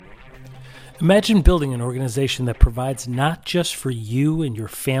Imagine building an organization that provides not just for you and your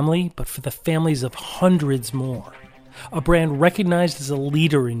family, but for the families of hundreds more. A brand recognized as a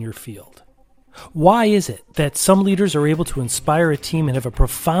leader in your field. Why is it that some leaders are able to inspire a team and have a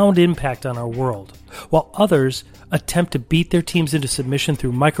profound impact on our world, while others attempt to beat their teams into submission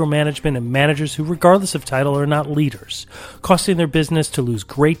through micromanagement and managers who, regardless of title, are not leaders, costing their business to lose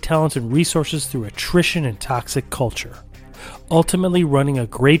great talent and resources through attrition and toxic culture, ultimately running a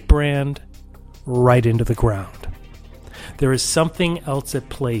great brand right into the ground? There is something else at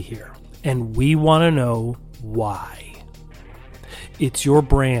play here, and we want to know why. It's your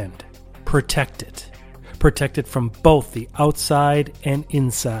brand. Protect it. Protect it from both the outside and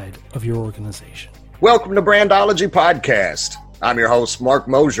inside of your organization. Welcome to Brandology Podcast. I'm your host, Mark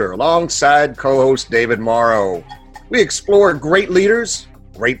Mosier, alongside co-host David Morrow. We explore great leaders,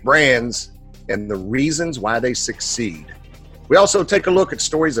 great brands, and the reasons why they succeed. We also take a look at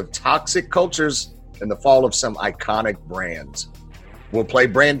stories of toxic cultures and the fall of some iconic brands. We'll play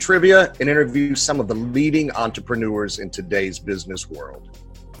brand trivia and interview some of the leading entrepreneurs in today's business world.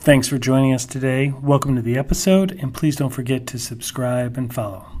 Thanks for joining us today. Welcome to the episode, and please don't forget to subscribe and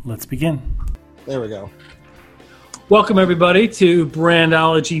follow. Let's begin. There we go. Welcome, everybody, to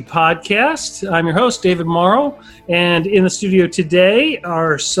Brandology Podcast. I'm your host, David Morrow, and in the studio today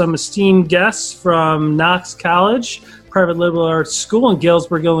are some esteemed guests from Knox College, private liberal arts school in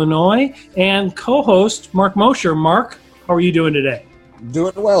Galesburg, Illinois, and co-host Mark Mosher. Mark, how are you doing today?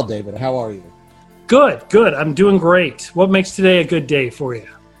 Doing well, David. How are you? Good. I'm doing great. What makes today a good day for you?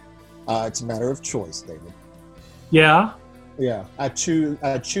 It's a matter of choice, David. Yeah? Yeah, I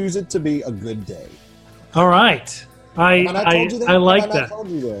choose it to be a good day. All right. I like that. I told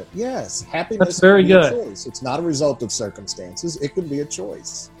you that. Yes, happiness. That's very good. A choice. It's not a result of circumstances. It can be a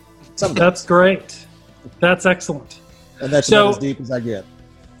choice. That's great. That's excellent. And that's about as deep as I get.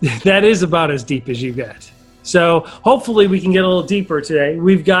 That is about as deep as you get. So hopefully we can get a little deeper today.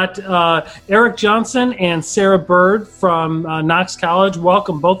 We've got Eric Johnson and Sarah Byrd from Knox College.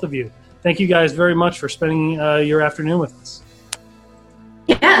 Welcome, both of you. Thank you guys very much for spending your afternoon with us.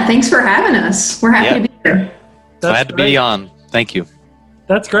 Yeah, thanks for having us. We're happy to be here. Glad to be on. Thank you.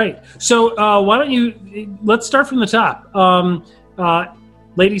 That's great. So why don't let's start from the top.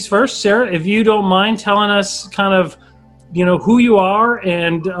 Ladies first, Sarah, if you don't mind telling us kind of, who you are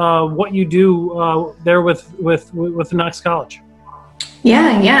and what you do there with Knox College.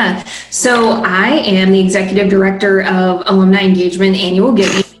 Yeah. So I am the executive director of alumni engagement annual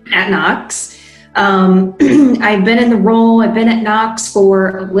giving at Knox. I've been in the role. I've been at Knox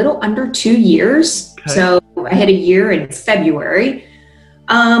for a little under 2 years. Okay. So I had a year in February.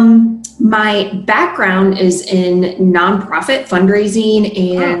 My background is in nonprofit fundraising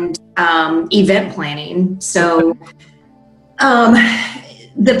and event planning. So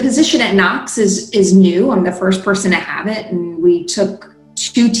the position at Knox is new. I'm the first person to have it, and we took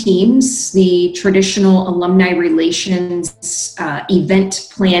 2 teams, the traditional alumni relations event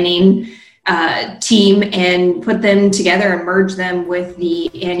planning team, and put them together and merge them with the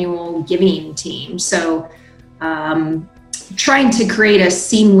annual giving team. So trying to create a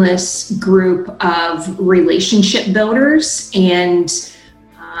seamless group of relationship builders and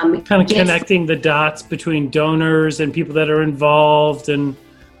kind of connecting the dots between donors and people that are involved, and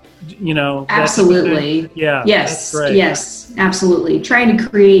absolutely. Yeah. Yes. Yes, absolutely. Trying to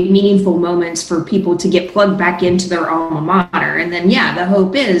create meaningful moments for people to get plugged back into their alma mater. And then, the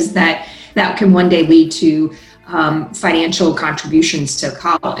hope is that can one day lead to financial contributions to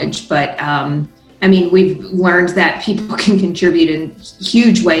college. But we've learned that people can contribute in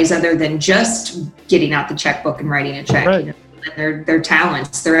huge ways other than just getting out the checkbook and writing a check. Right. Their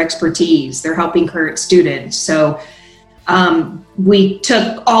talents, their expertise, they're helping current students. So we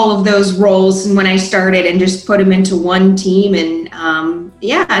took all of those roles when I started and just put them into one team. And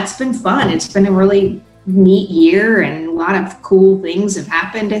it's been fun. It's been a really neat year, and a lot of cool things have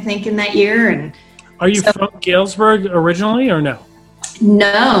happened, I think, in that year. And are you from Galesburg originally, or no?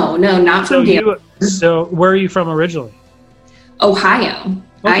 No, not from Galesburg. So where are you from originally? Ohio.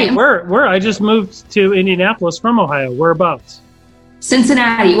 Okay, where? I just moved to Indianapolis from Ohio. Whereabouts?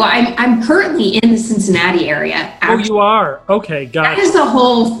 Cincinnati. Well, I'm currently in the Cincinnati area. Actually. Oh, you are? Okay, got it. That is a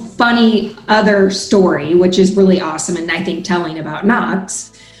whole funny other story, which is really awesome, and I think telling about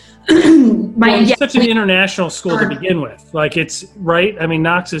Knox. It's such an international school to begin with. Like, it's right. I mean,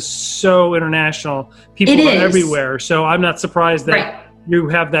 Knox is so international. People are everywhere. So I'm not surprised that you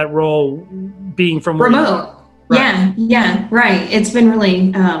have that role being from where remote. You are. Right. Yeah, right. It's been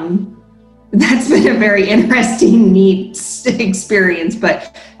really, that's been a very interesting, neat experience,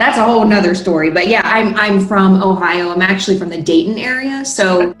 but that's a whole nother story. But yeah, I'm from Ohio. I'm actually from the Dayton area.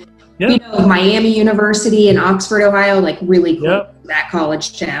 So You know, Miami University in Oxford, Ohio, like really close Yep. to that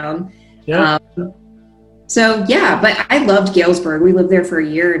college town. Yeah. So yeah, but I loved Galesburg. We lived there for a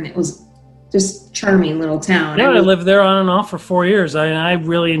year, and it was just charming little town. Yeah, I lived there on and off for 4 years. I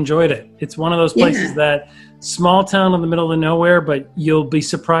really enjoyed it. It's one of those places that small town in the middle of nowhere, but you'll be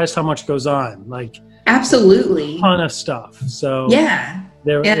surprised how much goes on. Like absolutely, a ton of stuff. So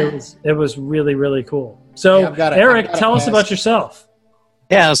it was really, really cool. So Eric, tell us about yourself.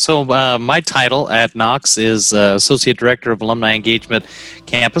 Yeah, so my title at Knox is Associate Director of Alumni Engagement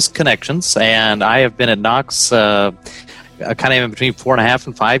Campus Connections, and I have been at Knox kind of in between 4.5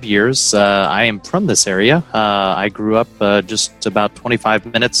 and 5 years. I am from this area. I grew up just about 25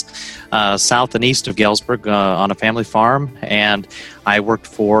 minutes south and east of Galesburg on a family farm, and I worked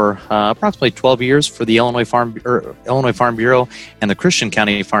for approximately 12 years for the Illinois Farm Bureau and the Christian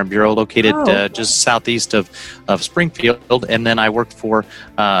County Farm Bureau, located just southeast of Springfield. And then I worked for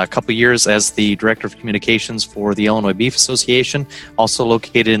a couple years as the Director of Communications for the Illinois Beef Association, also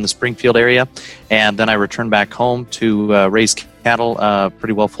located in the Springfield area. And then I returned back home to raise cattle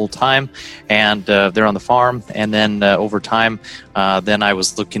pretty well full time, and they're on the farm. And then over time, then I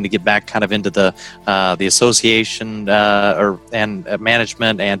was looking to get back kind of into the association and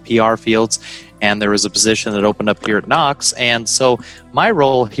management and PR fields. And there was a position that opened up here at Knox. And so my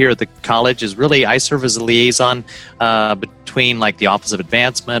role here at the college is really I serve as a liaison between like the Office of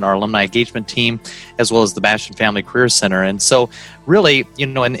Advancement, our alumni engagement team, as well as the Bastion Family Career Center. And so really, you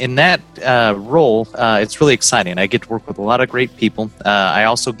know, in that role, it's really exciting. I get to work with a lot of great people. I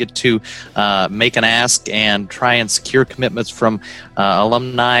also get to make an ask and try and secure commitments from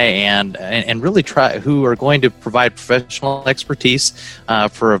alumni and really try who are going to provide professional expertise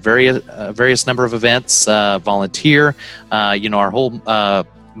for a various number of events, volunteer. You know, our whole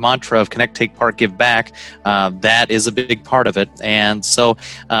mantra of Connect, Take Part, Give Back, that is a big part of it. And so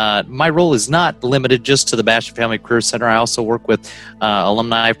my role is not limited just to the Bastion Family Career Center. I also work with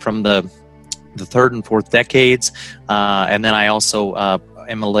alumni from the third and fourth decades, and then I also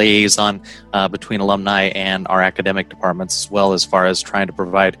am a liaison between alumni and our academic departments, as well, as far as trying to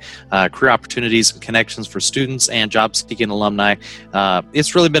provide career opportunities and connections for students and job-seeking alumni.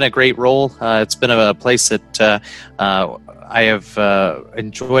 It's really been a great role. It's been a place that I have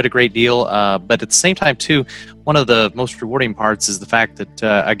enjoyed a great deal, but at the same time, too, one of the most rewarding parts is the fact that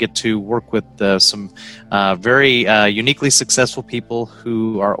I get to work with some very uniquely successful people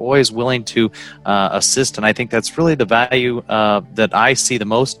who are always willing to assist, and I think that's really the value that I see the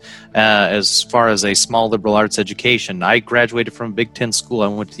most as far as a small liberal arts education. I graduated from a Big Ten school. I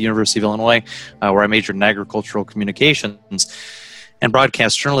went to the University of Illinois, where I majored in agricultural communications and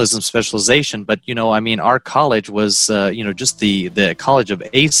broadcast journalism specialization. But, you know, I mean, our college was, you know, just the College of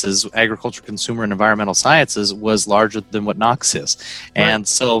ACES, Agriculture, Consumer, and Environmental Sciences, was larger than what Knox is. Right. And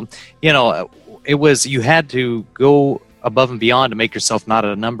so, you know, it was, you had to go above and beyond to make yourself not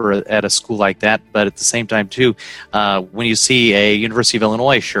a number at a school like that. But at the same time, too, when you see a University of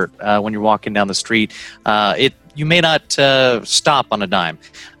Illinois shirt when you're walking down the street, you may not stop on a dime,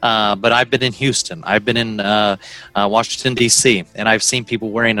 but I've been in Houston, I've been in Washington, D.C., and I've seen people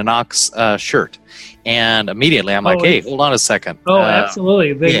wearing a Knox shirt, and immediately I'm like, hey, hold on a second.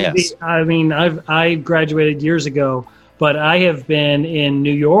 Absolutely. Yes. I mean, I graduated years ago, but I have been in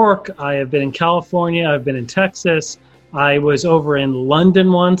New York, I have been in California, I've been in Texas, I was over in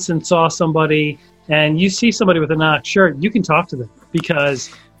London once and saw somebody, and you see somebody with a Knox shirt, you can talk to them, because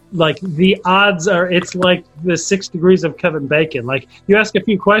like the odds are, it's like the 6 degrees of Kevin Bacon. Like you ask a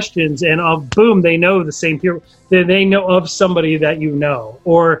few questions and boom, they know the same people. They know of somebody that you know,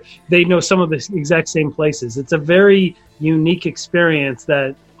 or they know some of the exact same places. It's a very unique experience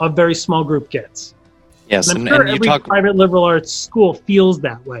that a very small group gets. Yes, and I'm sure every private liberal arts school feels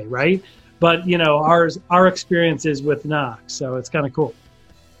that way, right? But you know, our experience is with Knox, so it's kind of cool.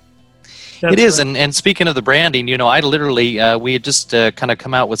 It is, and speaking of the branding, you know, I literally, we had just kind of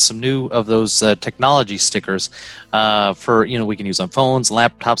come out with some new of those technology stickers for, you know, we can use on phones,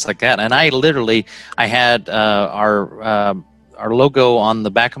 laptops like that. And I had our logo on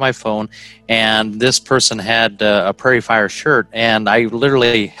the back of my phone, and this person had a Prairie Fire shirt, and I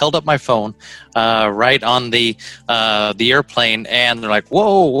literally held up my phone right on the airplane, and they're like,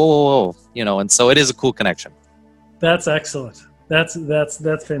 whoa, you know, and so it is a cool connection. That's excellent. That's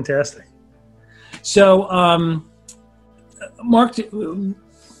fantastic. So, Mark,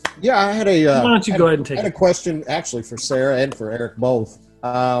 yeah, I had a. Why don't you go ahead and take it? I had a question actually for Sarah and for Eric both.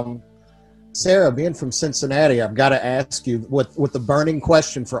 Sarah, being from Cincinnati, I've got to ask you what the burning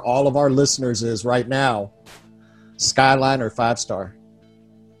question for all of our listeners is right now: Skyline or 5-star?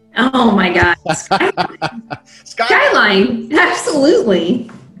 Oh my God, Skyline, absolutely.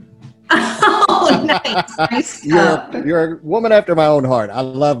 Oh, nice. You're a woman after my own heart. I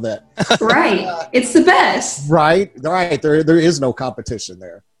love that. Right. It's the best. Right. There is no competition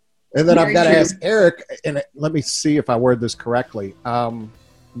there. And then I've got to ask Eric, and let me see if I word this correctly.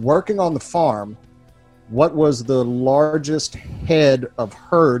 Working on the farm, what was the largest head of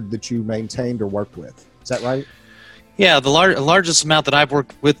herd that you maintained or worked with? Is that right? Yeah, the largest amount that I've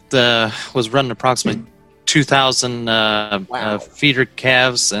worked with was running approximately 2,000 feeder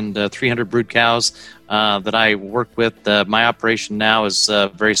calves and 300 brood cows that I worked with. My operation now is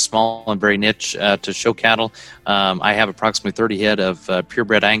very small and very niche to show cattle. I have approximately 30 head of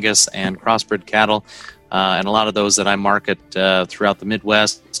purebred Angus and crossbred cattle, and a lot of those that I market throughout the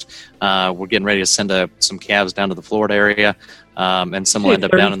Midwest. We're getting ready to send some calves down to the Florida area, and some will end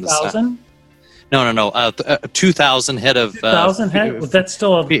up down in the south. No. 2,000 head of 2,000 head. Well, that's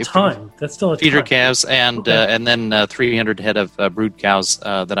still a ton. That's still a feeder ton. calves, and then 300 head of brood cows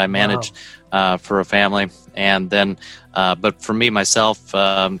that I manage for a family. And then, but for me myself,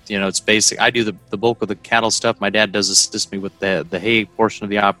 it's basic. I do the bulk of the cattle stuff. My dad does assist me with the hay portion of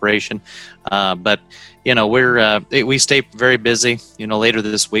the operation, but. We stay very busy. Later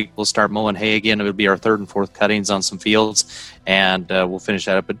this week we'll start mowing hay again. It'll be our third and fourth cuttings on some fields, and we'll finish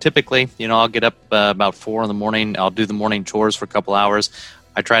that up. But typically, I'll get up about 4 in the morning. I'll do the morning chores for a couple hours.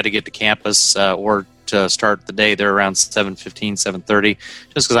 I try to get to campus or to start the day there around 7:15, 7:30,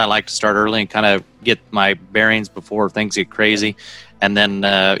 just because I like to start early and kind of get my bearings before things get crazy. And then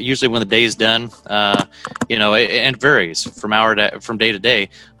usually when the day's done, it varies from day to day,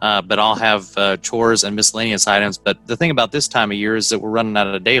 but I'll have chores and miscellaneous items. But the thing about this time of year is that we're running out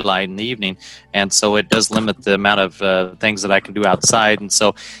of daylight in the evening, and so it does limit the amount of things that I can do outside. And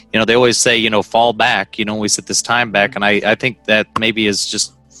so, they always say, fall back, we set this time back, and I think that maybe is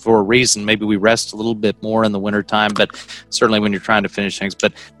just for a reason. Maybe we rest a little bit more in the wintertime, but certainly when you're trying to finish things.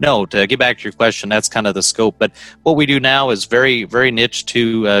 But no, to get back to your question, that's kind of the scope. But what we do now is very, very niche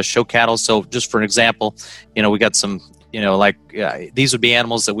to show cattle. So just for an example, we got some, these would be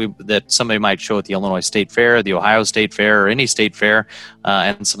animals that somebody might show at the Illinois State Fair, the Ohio State Fair, or any state fair,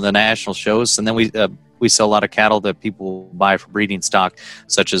 and some of the national shows. And then we sell a lot of cattle that people buy for breeding stock,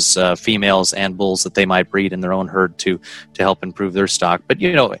 such as females and bulls that they might breed in their own herd to help improve their stock. But,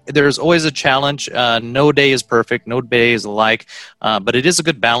 there's always a challenge. No day is perfect. No day is alike. But it is a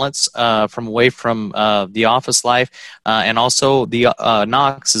good balance away from the office life. And also the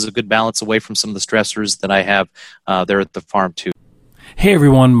Knox is a good balance away from some of the stressors that I have there at the farm, too. Hey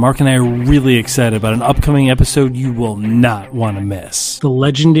everyone, Mark and I are really excited about an upcoming episode you will not want to miss. The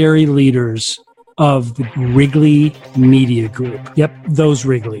legendary leaders of the Wrigley Media Group. Yep, those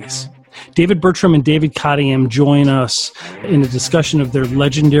Wrigleys. David Bertram and David Cottingham join us in a discussion of their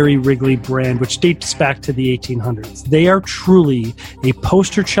legendary Wrigley brand, which dates back to the 1800s. They are truly a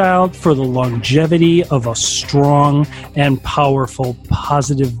poster child for the longevity of a strong and powerful,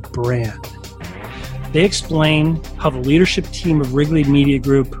 positive brand. They explain how the leadership team of Wrigley Media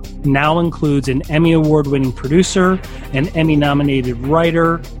Group now includes an Emmy Award-winning producer, an Emmy-nominated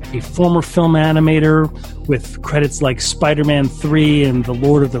writer, a former film animator with credits like Spider-Man 3 and the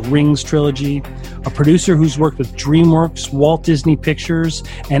Lord of the Rings trilogy, a producer who's worked with DreamWorks, Walt Disney Pictures,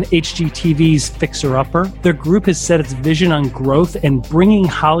 and HGTV's Fixer Upper. Their group has set its vision on growth and bringing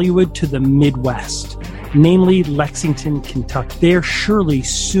Hollywood to the Midwest, namely Lexington, Kentucky. They are surely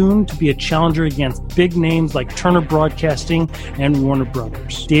soon to be a challenger against big names like Turner Broadcasting and Warner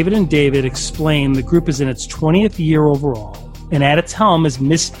Brothers. David and David explain the group is in its 20th year overall, and at its helm is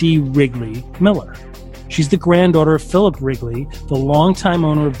Miss D. Wrigley Miller. She's the granddaughter of Philip Wrigley, the longtime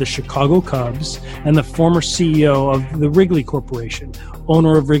owner of the Chicago Cubs and the former CEO of the Wrigley Corporation,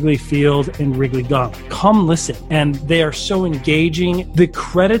 owner of Wrigley Field and Wrigley Gauntlet. Come listen. And they are so engaging. The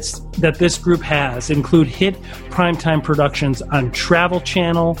credits that this group has include hit primetime productions on Travel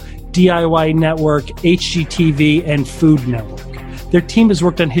Channel, DIY Network, HGTV, and Food Network. Their team has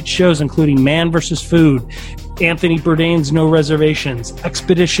worked on hit shows including Man vs. Food, Anthony Bourdain's No Reservations,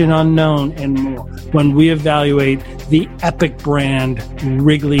 Expedition Unknown, and more, when we evaluate the epic brand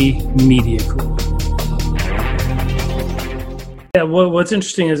Wrigley Media Group. Yeah, what's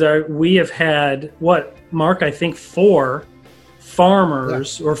interesting is we have had, Mark, I think 4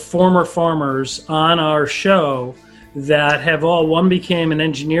 farmers or former farmers on our show that have one became an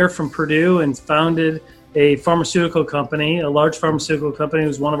engineer from Purdue and founded a pharmaceutical company, a large pharmaceutical company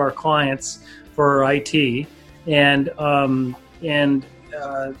who's one of our clients for IT. And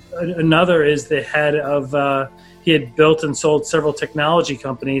another is the head of, he had built and sold several technology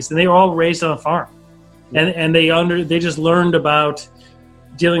companies, and they were all raised on a farm. And they just learned about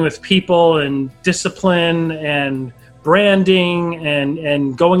dealing with people and discipline and branding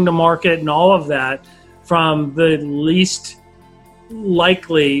and going to market and all of that from the least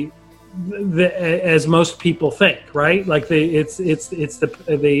likely, as most people think, right? Like it's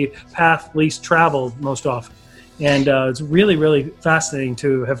the path least traveled most often, and it's really, really fascinating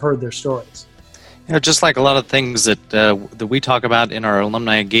to have heard their stories. Just like a lot of things that we talk about in our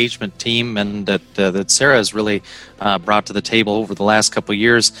alumni engagement team, and that Sarah has really brought to the table over the last couple of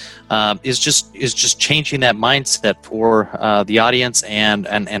years, is just changing that mindset for the audience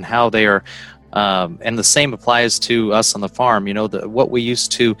and how they are. And the same applies to us on the farm. What we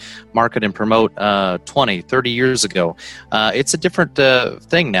used to market and promote 20, 30 years ago. It's a different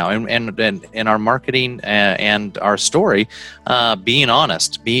thing now. And our marketing and our story, being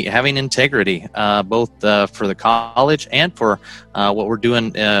honest, having integrity, both for the college and for what we're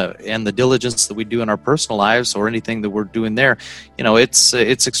doing and the diligence that we do in our personal lives or anything that we're doing there. It's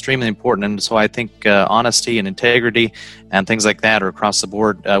extremely important. And so I think honesty and integrity and things like that are across the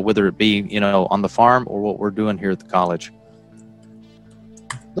board, whether it be, on the farm or what we're doing here at the college.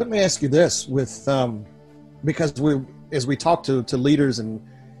 Let me ask you this, because as we talk to leaders in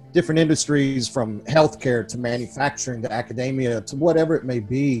different industries, from healthcare to manufacturing to academia to whatever it may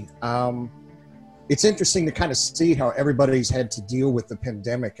be, it's interesting to kind of see how everybody's had to deal with the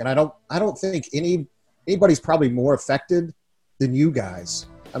pandemic. And I don't think anybody's probably more affected than you guys.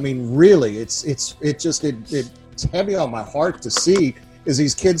 I mean, really, it's heavy on my heart to see as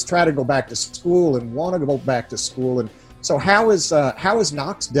these kids try to go back to school and want to go back to school. And so how is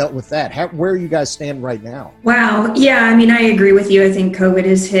Knox dealt with that? Where you guys stand right now? Wow. Yeah, I mean, I agree with you. I think COVID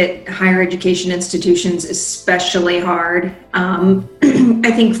has hit higher education institutions especially hard.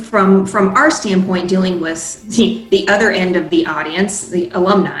 I think from our standpoint, dealing with the other end of the audience, the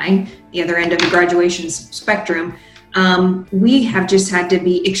alumni, the other end of the graduation spectrum, we have just had to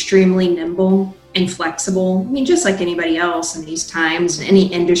be extremely nimble and flexible. I mean, just like anybody else in these times, in any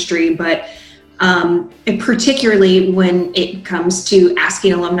industry, but particularly when it comes to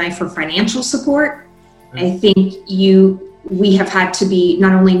asking alumni for financial support, I think we have had to be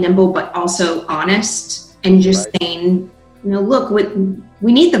not only nimble, but also honest and just saying, look,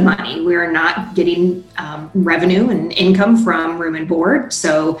 we need the money. We're not getting revenue and income from room and board.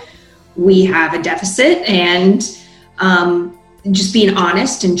 So we have a deficit, and just being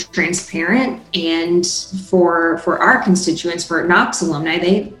honest and transparent. And for our constituents, for Knox alumni,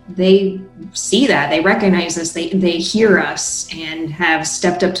 they see that, they recognize us, they hear us and have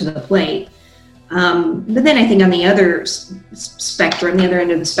stepped up to the plate. But then I think on the other spectrum, the other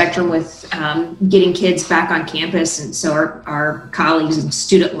end of the spectrum, with getting kids back on campus, and so our colleagues in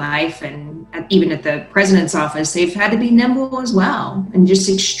student life and even at the president's office, they've had to be nimble as well and just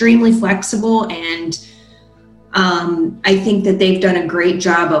extremely flexible. And I think that they've done a great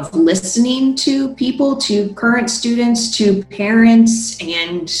job of listening to people, to current students, to parents,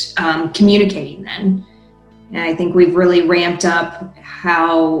 and communicating then. And I think we've really ramped up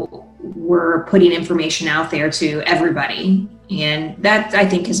how we're putting information out there to everybody. And that, I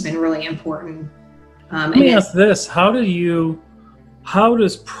think, has been really important. Let me ask this. How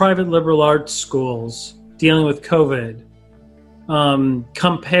does private liberal arts schools dealing with COVID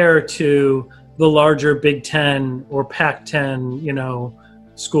compare to the larger Big Ten or Pac-10,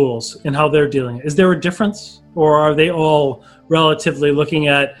 schools, and how they're dealing? Is there a difference, or are they all relatively looking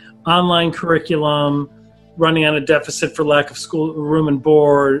at online curriculum, running on a deficit for lack of school room and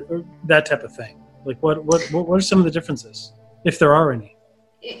board, or that type of thing? Like, what are some of the differences, if there are any?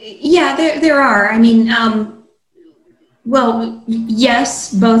 Yeah, there are. I mean, well,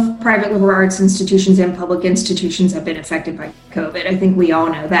 yes, both private liberal arts institutions and public institutions have been affected by COVID. I think we all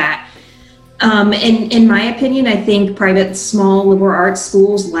know that. In my opinion, I think private small liberal arts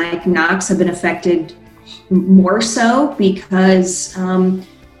schools like Knox have been affected more so because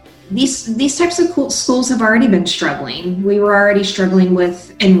these types of schools have already been struggling. We were already struggling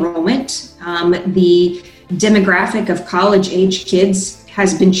with enrollment. The demographic of college-age kids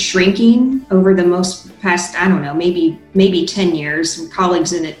has been shrinking over the past, I don't know, maybe 10 years.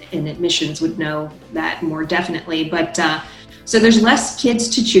 Colleagues in admissions would know that more definitely, but so there's less kids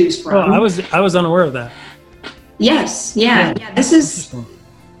to choose from. Oh, I was unaware of that. Yes, yeah. This is, and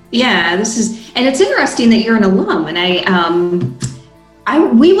it's interesting that you're an alum, and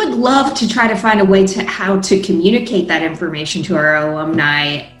we would love to try to find a way to how to communicate that information to our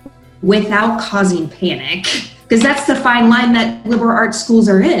alumni without causing panic, because that's the fine line that liberal arts schools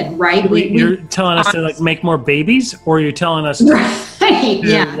are in, right? You're telling us to make more babies, or you're telling us to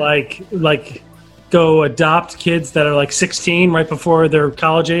go adopt kids that are 16 right before their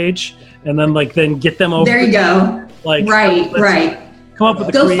college age, and then then get them over. There you go. Right. come up with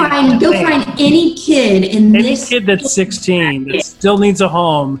a Go creative find any kid in any this. kid that's 16 that still needs a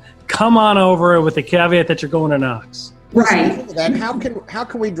home. Come on over with the caveat that you're going to Knox. Right. Then how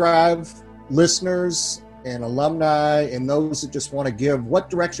can we drive listeners and alumni and those that just want to give? What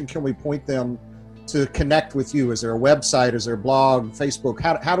direction can we point them to connect with you? Is there a website? Is there a blog, Facebook?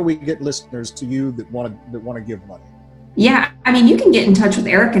 How do we get listeners to you that want to give money? Yeah, I mean, you can get in touch with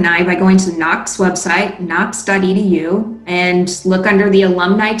Eric and I by going to the Knox website, knox.edu, and look under the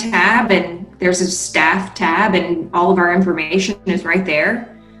alumni tab, and there's a staff tab, and all of our information is right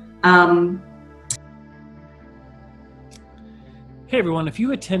there. Hey everyone, if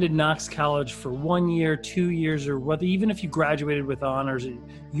you attended Knox College for 1 year, 2 years, or whether even if you graduated with honors,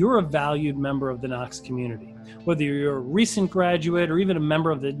 you're a valued member of the Knox community. Whether you're a recent graduate or even a member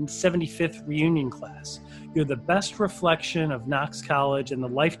of the 75th reunion class, you're the best reflection of Knox College and the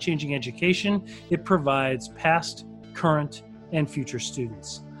life-changing education it provides past, current, and future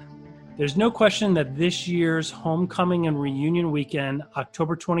students. There's no question that this year's homecoming and reunion weekend,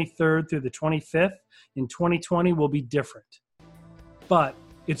 October 23rd through the 25th in 2020, will be different. But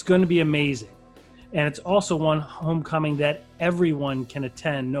it's going to be amazing. And it's also one homecoming that everyone can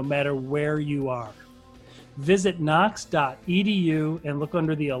attend, no matter where you are. Visit knox.edu and look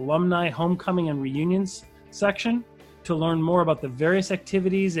under the Alumni Homecoming and Reunions section to learn more about the various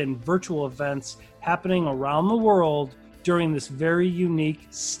activities and virtual events happening around the world during this very unique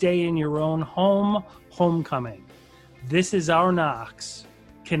stay in your own home homecoming. This is our Knox.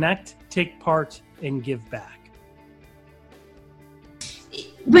 Connect, take part, and give back.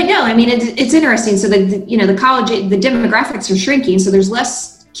 But no, I mean, it's interesting. So the college, the demographics are shrinking, so there's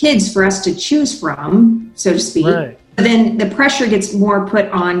less kids for us to choose from, so to speak. Right. But then the pressure gets more put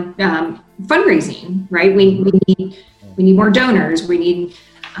on fundraising, right? We need more donors. We need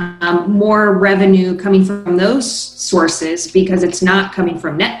more revenue coming from those sources because it's not coming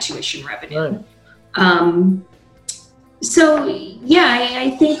from net tuition revenue. Right. So yeah, I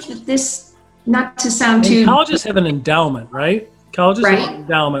think that this, not to sound too. Colleges have an endowment, right? Colleges have an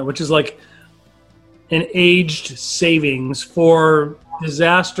endowment, which is like an aged savings for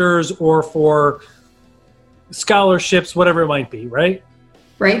disasters or for scholarships, whatever it might be, right?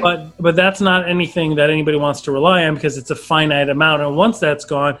 Right. But that's not anything that anybody wants to rely on because it's a finite amount. And once that's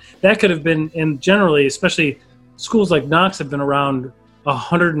gone, that could have been, and generally, especially schools like Knox have been around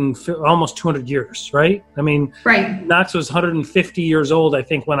almost 200 years, right? I mean, Knox was 150 years old, I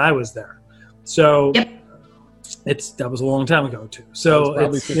think, when I was there. So that was a long time ago too. So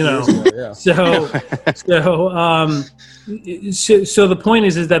it's, so the point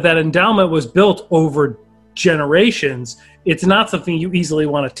is that endowment was built over generations. It's not something you easily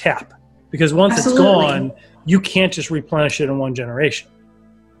want to tap because once it's gone, you can't just replenish it in one generation.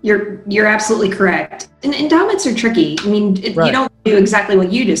 You're absolutely correct. And endowments are tricky. I mean, you don't do exactly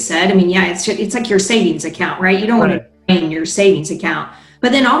what you just said. I mean, it's like your savings account, right? You don't want to drain your savings account.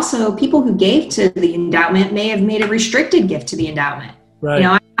 But then also people who gave to the endowment may have made a restricted gift to the endowment. Right. You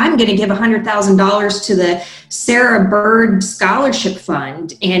know, I'm going to give $100,000 to the Sarah Byrd Scholarship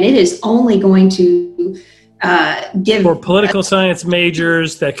Fund, and it is only going to give for political science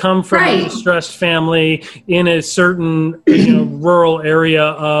majors that come from a distressed family in a certain rural area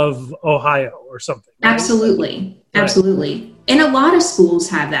of Ohio or something. Right? Absolutely. And a lot of schools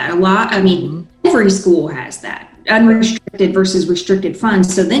have that. Every school has that. Unrestricted versus restricted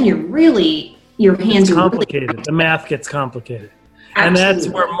funds. So then your hands are complicated. The math gets complicated. Absolutely. And that's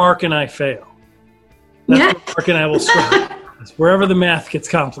where Mark and I fail. That's where Mark and I will struggle. Wherever the math gets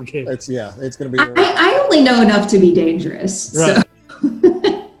complicated. It's going to be. I only know enough to be dangerous. Right.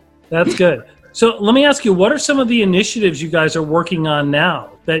 So. That's good. So let me ask you, what are some of the initiatives you guys are working on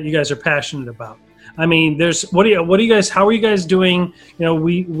now that you guys are passionate about? I mean, how are you guys doing? You know,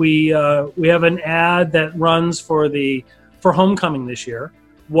 we have an ad that runs for homecoming this year.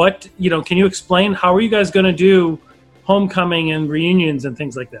 Can you explain how are you guys going to do homecoming and reunions and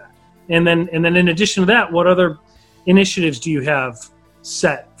things like that? And then in addition to that, what other initiatives do you have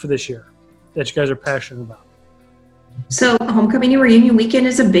set for this year that you guys are passionate about? So homecoming and reunion weekend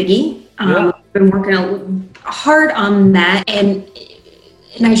is a biggie. We've been working hard on that, and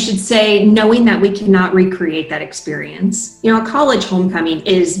I should say, knowing that we cannot recreate that experience. You know, a college homecoming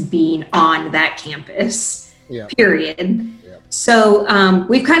is being on that campus, period. Yeah. So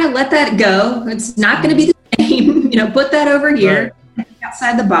we've kind of let that go. It's not going to be the same. Put that over here,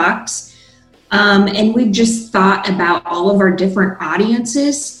 outside the box. And we've just thought about all of our different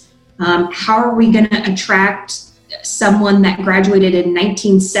audiences. How are we going to attract someone that graduated in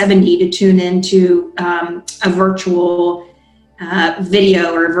 1970 to tune into a virtual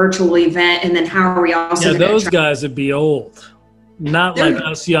video or a virtual event, and then how are we also those guys would be old. not like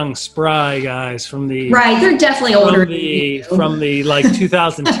us young spry guys from the right. They're definitely older from the like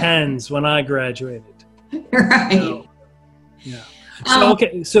 2010s when I graduated. Right. So, yeah. So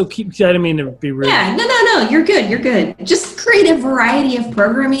okay. So I didn't mean to be rude. Yeah. No. You're good. You're good. Just create a variety of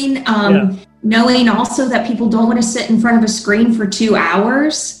programming. Knowing also that people don't want to sit in front of a screen for 2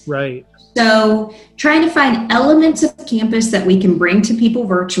 hours. Right. So trying to find elements of campus that we can bring to people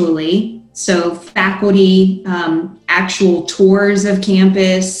virtually. So faculty, actual tours of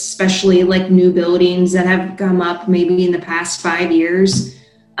campus, especially like new buildings that have come up maybe in the past 5 years.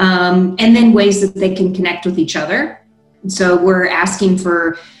 And then ways that they can connect with each other. So we're asking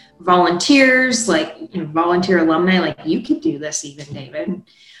for volunteers, like volunteer alumni, like you could do this even, David.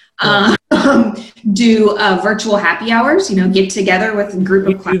 Do virtual happy hours, get together with a group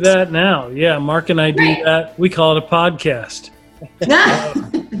of class. We do that now. Yeah, Mark and I do that. We call it a podcast.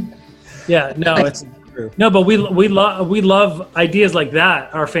 Yeah, no, it's true. No, but we love ideas like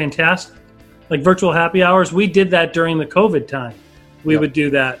that are fantastic. Like virtual happy hours. We did that during the COVID time. We would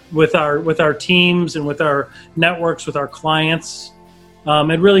do that with our teams and with our networks, with our clients.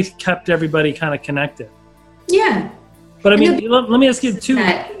 It really kept everybody kind of connected. Yeah. But I mean, let me ask you too,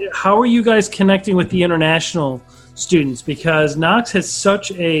 how are you guys connecting with the international students? Because Knox has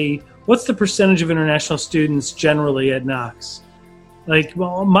what's the percentage of international students generally at Knox? Like,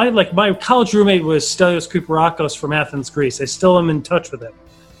 well, my college roommate was Stelios Kouperakos from Athens, Greece. I still am in touch with him.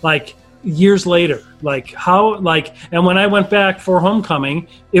 Like years later, and when I went back for homecoming,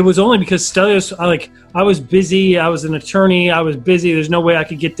 it was only because Stelios, I was busy. I was an attorney. I was busy. There's no way I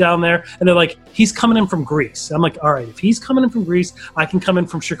could get down there. And they're like, he's coming in from Greece. I'm like, all right, if he's coming in from Greece, I can come in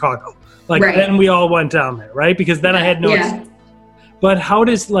from Chicago. Then we all went down there, right? Because then I had no. Yeah. But how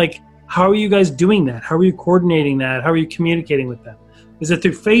are you guys doing that? How are you coordinating that? How are you communicating with them? Is it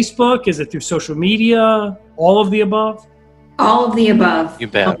through Facebook? Is it through social media? All of the above? All of the above. You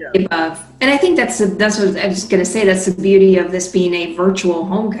bet. All of the above. And I think that's what I was going to say. That's the beauty of this being a virtual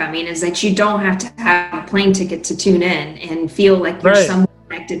homecoming, is that you don't have to have a plane ticket to tune in and feel like you're somewhere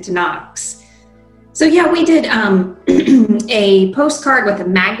connected to Knox. So yeah, we did a postcard with a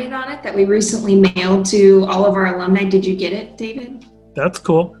magnet on it that we recently mailed to all of our alumni. Did you get it, David? That's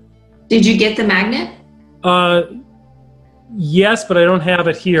cool. Did you get the magnet? Yes, but I don't have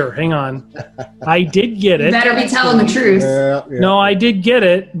it here. Hang on. I did get it. You better be telling the truth. Yeah. No, I did get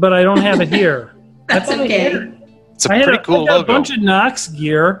it, but I don't have it here. That's okay. It's a pretty cool logo. I got a bunch of Knox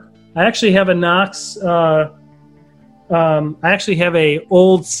gear. I actually have a Knox. I actually have a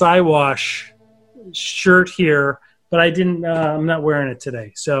old Siwash shirt here, but I didn't. I'm not wearing it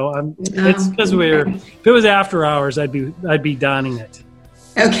today. So it's because if it was after hours, I'd be donning it.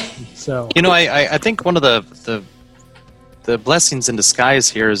 Okay. So I think one of the blessings in disguise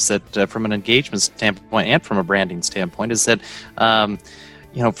here is that from an engagement standpoint and from a branding standpoint is that,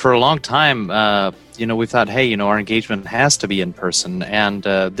 for a long time, we thought, hey, our engagement has to be in person. And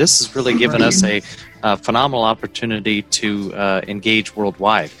this has really given us a phenomenal opportunity to engage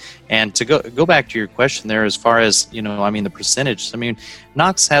worldwide. And to go back to your question there, as far as, the percentage,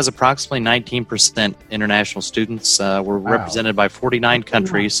 Knox has approximately 19% international students. We're represented by 49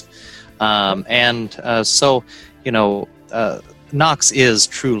 countries. So Knox is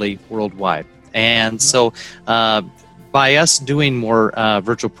truly worldwide. And so by us doing more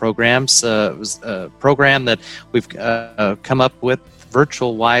virtual programs, it was a program that we've come up with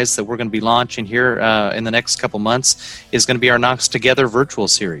virtual-wise that we're going to be launching here in the next couple months is going to be our Knox Together virtual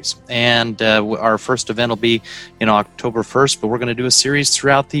series. And our first event will be, October 1st, but we're going to do a series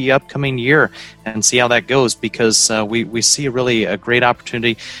throughout the upcoming year and see how that goes, because we see really a great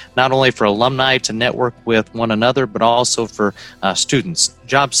opportunity not only for alumni to network with one another, but also for students,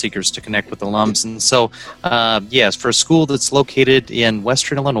 job seekers to connect with alums. And so, yes, for a school that's located in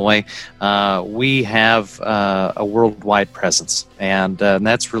Western Illinois, we have a worldwide presence. And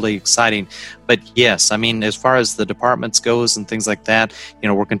that's really exciting. But yes, as far as the departments goes and things like that,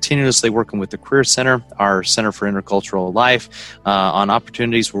 we're continuously working with the Career Center, our Center for Intercultural Life, on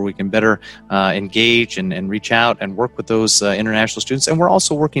opportunities where we can better engage and reach out and work with those international students. And we're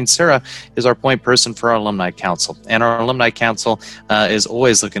also working, Sarah is our point person for our Alumni Council. And our Alumni Council is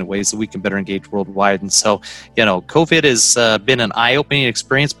always looking at ways that we can better engage worldwide. And so, COVID has been an eye-opening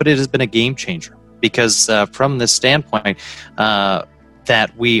experience, but it has been a game changer. Because from this standpoint,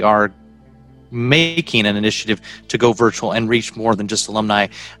 that we are making an initiative to go virtual and reach more than just alumni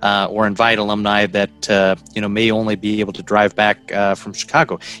or invite alumni that may only be able to drive back from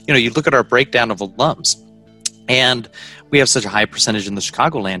Chicago. You look at our breakdown of alums, and we have such a high percentage in the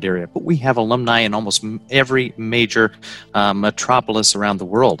Chicagoland area, but we have alumni in almost every major metropolis around the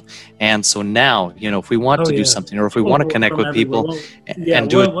world. And so now, if we want to do something, or if we want to connect with people and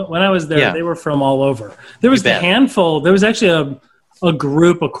do it. When I was there, they were from all over. There was a handful. There was actually a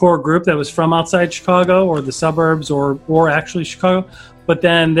core group that was from outside Chicago or the suburbs or actually Chicago. But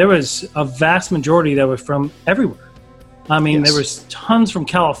then there was a vast majority that was from everywhere. I mean, There was tons from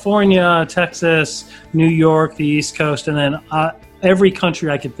California, Texas, New York, the East Coast, and then every country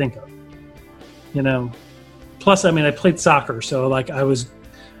I could think of. Plus, I mean, I played soccer, so I was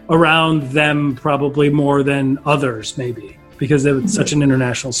around them probably more than others, maybe, because it was such an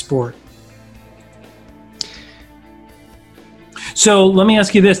international sport. So let me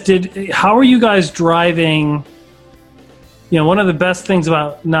ask you this: how are you guys driving? One of the best things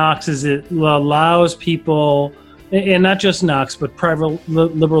about Knox is it allows people. And not just Knox, but private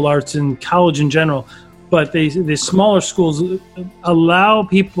liberal arts and college in general. But the smaller schools allow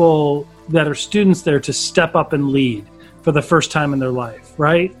people that are students there to step up and lead for the first time in their life,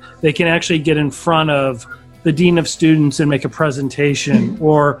 right? They can actually get in front of the dean of students and make a presentation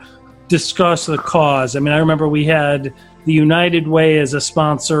or discuss the cause. I mean, I remember we had the United Way as a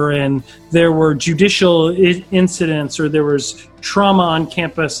sponsor, and there were judicial incidents, or there was trauma on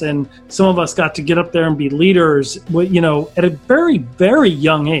campus, and some of us got to get up there and be leaders, at a very, very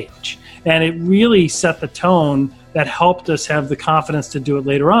young age. And it really set the tone that helped us have the confidence to do it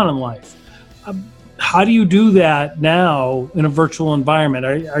later on in life. How do you do that now in a virtual environment?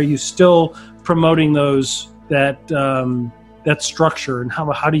 Are you still promoting that structure, and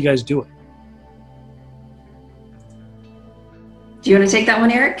how do you guys do it? Do you want to take that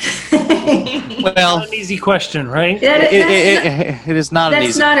one, Eric? Well, not an easy question, right? It is not an easy question.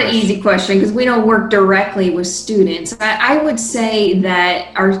 That's not an easy question because we don't work directly with students. I would say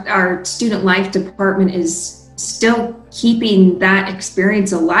that our student life department is still keeping that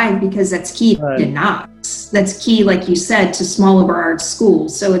experience alive because that's key to Knox. That's key, like you said, to smaller arts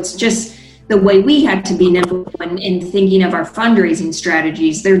schools. So it's just the way we had to be nimble in thinking of our fundraising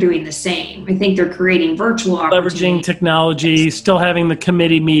strategies. They're doing the same. I think they're creating virtual opportunities. Leveraging technology, still having the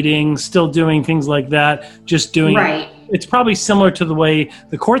committee meetings, still doing things like that, just doing right. It's probably similar to the way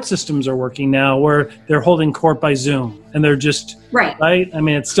the court systems are working now, where they're holding court by Zoom, and they're just, right? I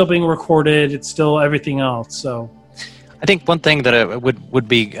mean, it's still being recorded. It's still everything else. So I think one thing that would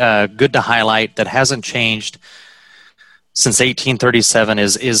be good to highlight that hasn't changed since 1837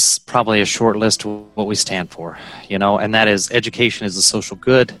 is probably a short list of what we stand for, and that is education is a social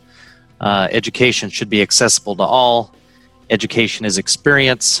good. Education should be accessible to all. Education is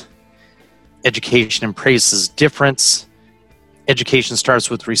experience. Education embraces difference. Education starts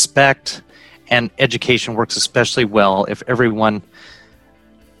with respect, and education works especially well if everyone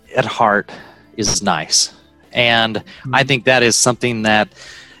at heart is nice. And I think that is something that,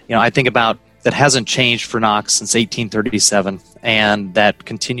 I think about that hasn't changed for Knox since 1837, and that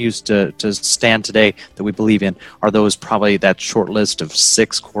continues to stand today that we believe in are those probably that short list of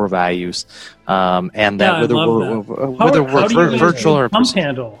 6 core values. And that whether we're virtual or pump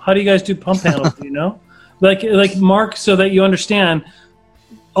handle. How do you guys do pump handles? Do you know? Like Mark, so that you understand,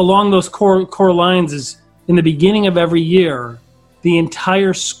 along those core lines is in the beginning of every year, the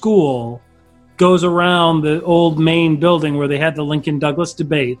entire school goes around the old main building where they had the Lincoln Douglas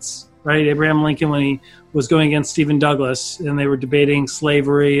debates. Right, Abraham Lincoln when he was going against Stephen Douglas, and they were debating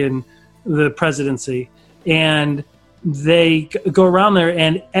slavery and the presidency, and they go around there,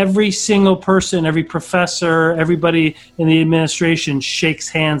 and every single person, every professor, everybody in the administration shakes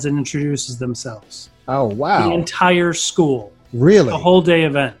hands and introduces themselves. Oh, wow! The entire school, really, a whole day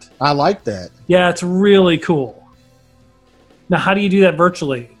event. I like that. Yeah, it's really cool. Now, how do you do that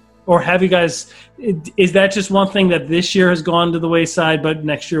virtually? Or have you guys, is that just one thing that this year has gone to the wayside, but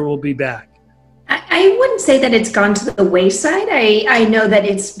next year we'll be back? I wouldn't say that it's gone to the wayside. I know that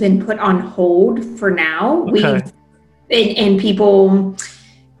it's been put on hold for now. Okay. And people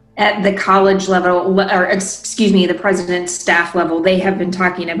at the college level, or the president's staff level, they have been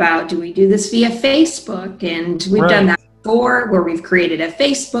talking about, do we do this via Facebook? And we've done that before, where we've created a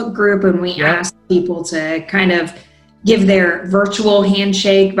Facebook group and we ask people to kind of give their virtual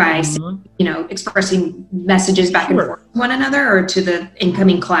handshake by, expressing messages back and forth to one another or to the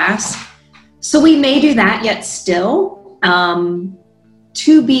incoming class. So we may do that yet still,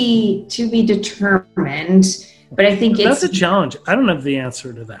 to be determined. But I think that's a challenge. I don't have the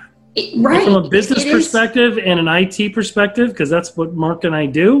answer to that. Right. From a business perspective and an IT perspective, because that's what Mark and I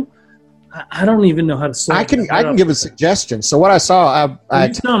do. I don't even know how to solve it. I can give a suggestion. So what I saw,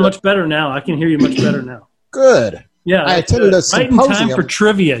 you sound much better now. I can hear you much better now. Good. Yeah, I attended a symposium. Right in time for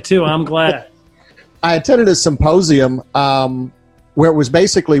trivia too. I'm glad. I attended a symposium where it was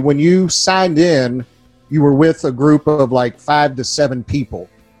basically when you signed in, you were with a group of like 5 to 7 people.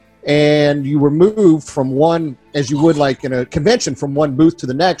 And you were moved from one, as you would like in a convention, from one booth to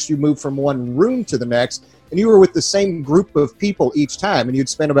the next. You moved from one room to the next, and you were with the same group of people each time. And you'd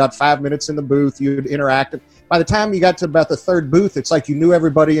spend about 5 minutes in the booth. You'd interact. By the time you got to about the third booth, it's like you knew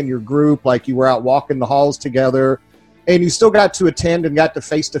everybody in your group, like you were out walking the halls together. And you still got to attend and got to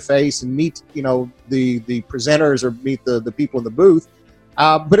face and meet, the presenters or meet the people in the booth.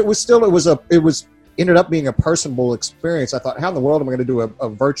 But it was ended up being a personable experience. I thought, how in the world am I going to do a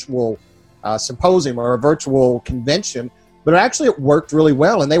virtual symposium or a virtual convention? But actually it worked really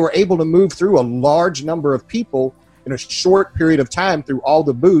well, and they were able to move through a large number of people in a short period of time through all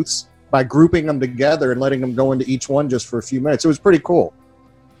the booths by grouping them together and letting them go into each one just for a few minutes. It was pretty cool.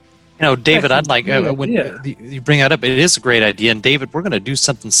 David, I'd like, when you bring that up, it is a great idea. And David, we're going to do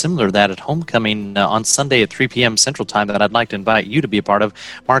something similar to that at Homecoming on Sunday at 3 p.m. Central Time that I'd like to invite you to be a part of.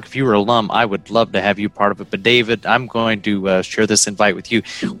 Mark, if you were an alum, I would love to have you part of it. But David, I'm going to share this invite with you.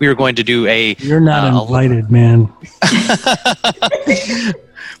 We are going to do a... You're not invited, man.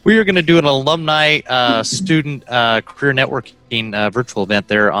 We are going to do an alumni student career networking virtual event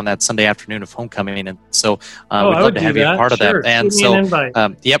there on that Sunday afternoon of Homecoming, and so we'd love to have you a part of that. And so,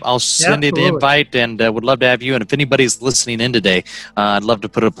 I'll send you the invite, and would love to have you. And if anybody's listening in today, I'd love to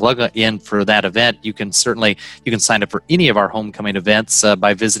put a plug in for that event. You can sign up for any of our Homecoming events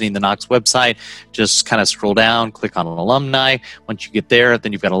by visiting the Knox website. Just kind of scroll down, click on an alumni. Once you get there,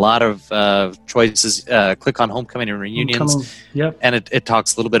 then you've got a lot of choices. Click on Homecoming and reunions, and it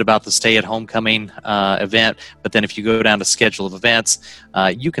talks a little bit about the Stay at Homecoming event. But then if you go down to schedule of events,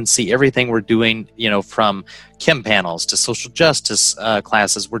 you can see everything we're doing, from chem panels to social justice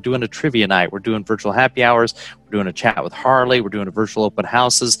classes. We're doing a trivia night. We're doing virtual happy hours. We're doing a chat with Harley. We're doing a virtual open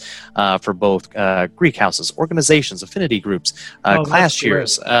houses for both Greek houses, organizations, affinity groups, class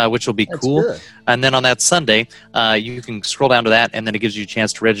years, which will be cool. Good. And then on that Sunday, you can scroll down to that, and then it gives you a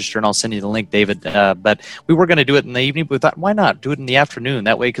chance to register, and I'll send you the link, David. But we were going to do it in the evening, but we thought, why not do it in the afternoon?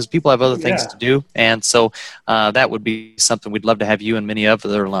 That way, because people have other things to do. And so that would be something we'd love to have you and many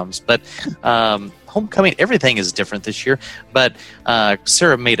other alums. But Homecoming, everything is different this year, but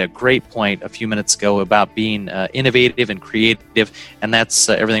Sarah made a great point a few minutes ago about being innovative and creative, and that's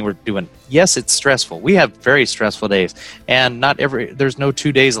everything we're doing. Yes, it's stressful. We have very stressful days, and there's no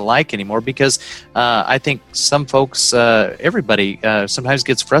 2 days alike anymore, because I think some folks, everybody sometimes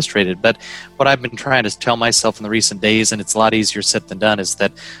gets frustrated. But what I've been trying to tell myself in the recent days, and it's a lot easier said than done, is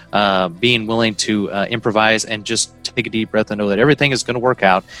that being willing to improvise and just take a deep breath and know that everything is going to work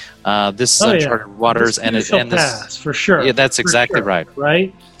out. This is uncharted waters, and this pass for sure. Yeah, that's exactly right.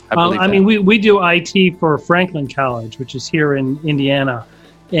 Right. I mean, we do IT for Franklin College, which is here in Indiana,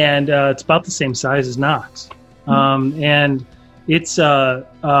 and it's about the same size as Knox, and it's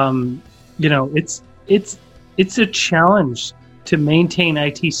it's a challenge to maintain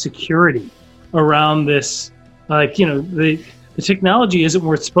IT security around this. The technology isn't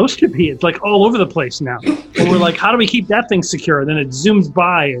where it's supposed to be. It's like all over the place now. And we're like, how do we keep that thing secure? And then it zooms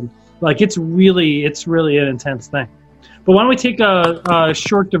by, and it's really an intense thing. But why don't we take a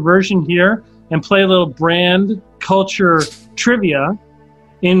short diversion here and play a little brand culture trivia,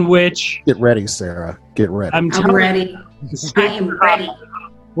 in which... Get ready, Sarah. Get ready. I'm ready. I am ready.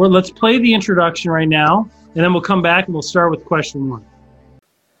 Well, let's play the introduction right now, and then we'll come back and we'll start with question 1.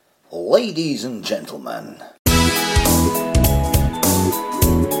 Ladies and gentlemen.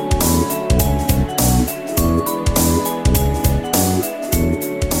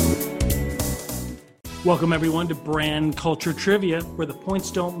 Welcome, everyone, to Brand Culture Trivia, where the points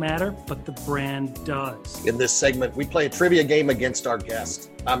don't matter, but the brand does. In this segment, we play a trivia game against our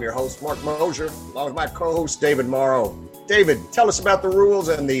guest. I'm your host, Mark Mosier, along with my co-host, David Morrow. David, tell us about the rules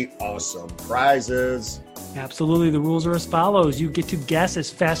and the awesome prizes. Absolutely. The rules are as follows. You get to guess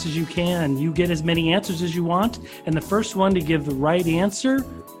as fast as you can. You get as many answers as you want, and the first one to give the right answer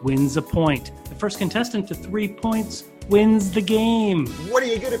wins a point. The first contestant to 3 points wins the game. What do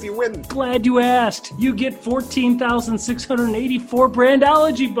you get if you win? Glad you asked. You get 14,684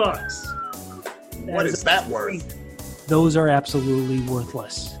 Brandology bucks. What is that worth? Those are absolutely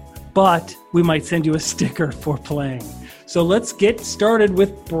worthless. But we might send you a sticker for playing. So let's get started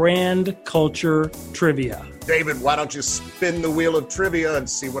with brand culture trivia. David, why don't you spin the wheel of trivia and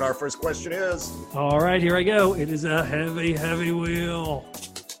see what our first question is? All right, here I go. It is a heavy, heavy wheel.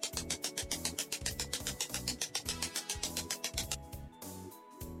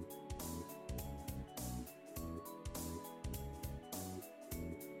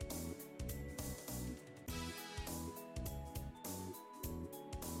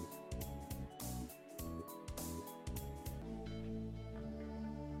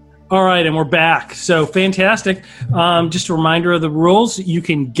 All right, and we're back. So fantastic. Just a reminder of the rules. You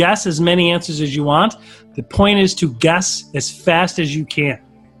can guess as many answers as you want. The point is to guess as fast as you can.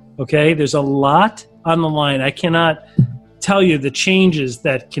 Okay? There's a lot on the line. I cannot tell you the changes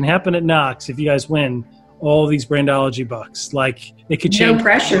that can happen at Knox if you guys win all these Brandology bucks. Like, it could change. No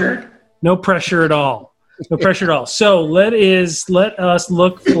pressure. No pressure at all. No pressure at all. So let us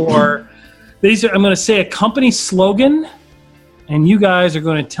look for these. I'm going to say a company slogan, and you guys are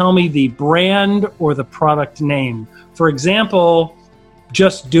going to tell me the brand or the product name. For example,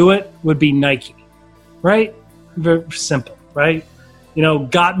 Just Do It would be Nike, right? Very simple, right?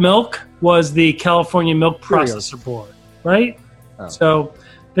 Got Milk was the California Milk Processor Board, right? Oh. So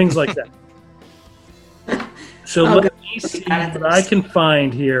things like that. So let me see what I can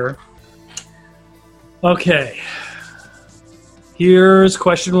find here. Okay. Here's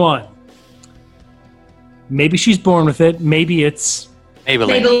question 1. Maybe she's born with it. Maybe it's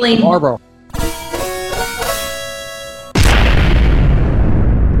Maybelline. Marlboro.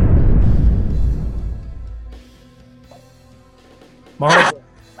 Marlboro.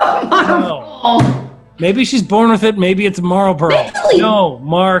 No. Maybe she's born with it. Maybe it's Marlboro. Maybelline. No,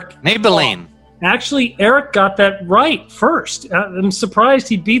 Mark. Maybelline. Actually, Eric got that right first. I'm surprised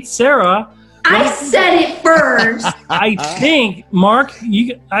he beat Sarah. I said it first. I think, Mark,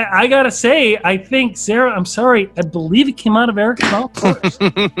 I got to say, I think, Sarah, I'm sorry, I believe it came out of Eric's mouth first.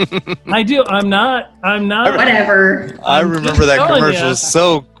 I do. I'm not. Whatever. I remember that commercial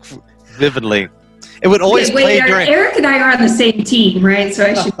so vividly. It would always play during... Eric and I are on the same team, right? So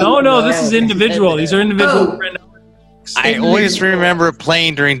I should... No, this is individual. These are individual. I always remember it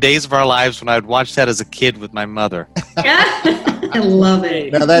playing during Days of Our Lives when I would watch that as a kid with my mother. I love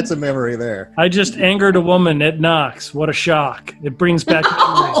it. Now that's a memory there. I just angered a woman at Knox. What a shock. It brings back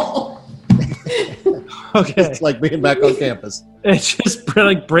memories. Okay. It's like being back on campus. It's just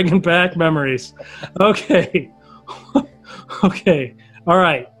like bringing back memories. Okay. Okay. All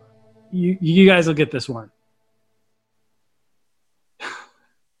right. You guys will get this one.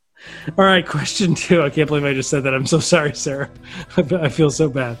 All right, question 2. I can't believe I just said that. I'm so sorry, Sarah. I feel so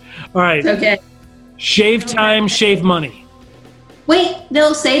bad. All right. Okay. Shave time, shave money. Wait,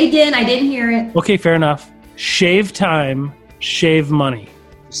 no, say it again. I didn't hear it. Okay, fair enough. Shave time, shave money.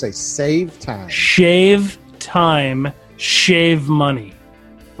 You say save time. Shave time, shave money.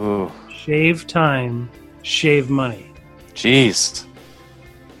 Ooh. Shave time, shave money. Jeez.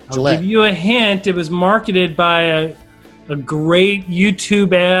 I'll give you a hint. It was marketed by a great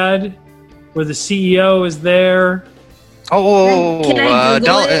YouTube ad where the CEO is there. Can I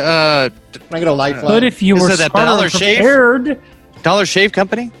Google it? Can I get a lifeline? But if you were that smart Dollar and Shave? prepared, Dollar Shave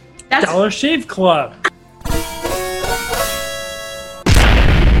Company? Dollar Shave Club.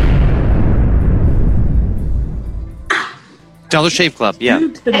 Dollar Shave Club, yeah.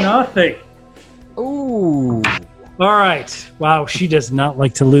 2-0. Ooh. All right. Wow, she does not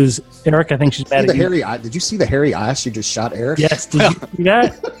like to lose. Eric, I think she's mad at you. Did you see the hairy eye she just shot Eric? Yes, did you see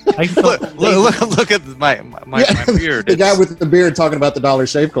that? I felt Look at my beard. The guy with the beard talking about the Dollar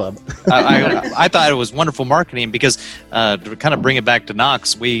Shave Club. I thought it was wonderful marketing because to kind of bring it back to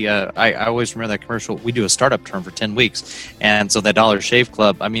Knox, I always remember that commercial. We do a startup term for 10 weeks. And so that Dollar Shave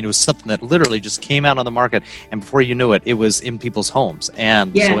Club, I mean, it was something that literally just came out on the market. And before you knew it, it was in people's homes.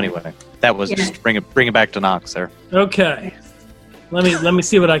 And so anyway, that was just bring it back to Knox there. Okay. Let me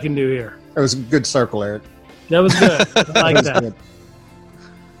see what I can do here. That was a good circle, Eric. That was good. I like that. Good.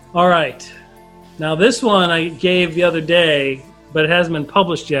 All right. Now this one I gave the other day, but it hasn't been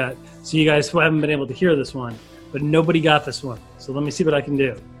published yet, so you guys haven't been able to hear this one. But nobody got this one. So let me see what I can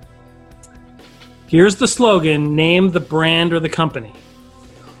do. Here's the slogan. Name the brand or the company.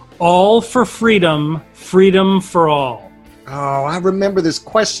 All for freedom, freedom for all. Oh, I remember this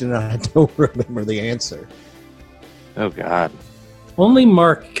question, and I don't remember the answer. Oh, God. Only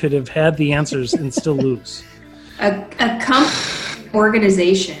Mark could have had the answers and still lose. A company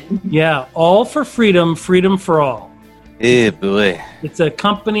organization. Yeah, all for freedom, freedom for all. Eh, boy. It's a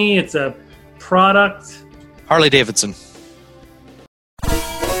company, it's a product. Harley Davidson.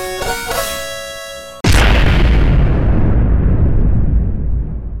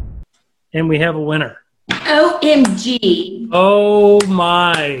 And we have a winner. OMG. Oh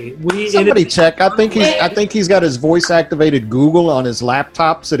my. Somebody check. I think he's got his voice activated Google on his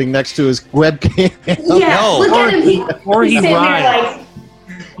laptop sitting next to his webcam. Yeah, No. look at him. Or he He's sitting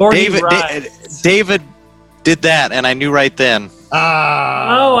there rides. David did that, and I knew right then.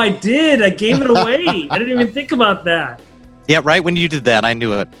 Oh, I did. I gave it away. I didn't even think about that. Yeah, right when you did that, I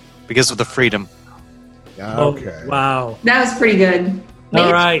knew it because of the freedom. Okay. Oh, wow. That was pretty good.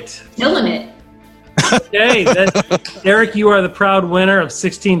 All right. Killing it. Hey, Eric, you are the proud winner of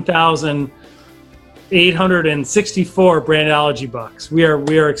 16,864 Brandology bucks. We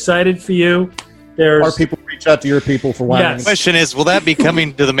are excited for you. Our people reach out to your people for wiring. Yes. The question is, will that be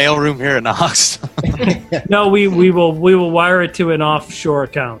coming to the mailroom here at Knox? No, we will wire it to an offshore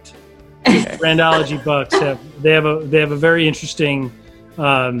account. Brandology bucks they have a very interesting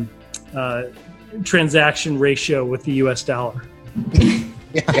transaction ratio with the U.S. dollar.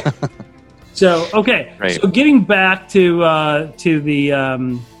 So okay, right. So getting back to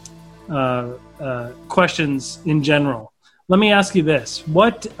the questions in general, let me ask you this: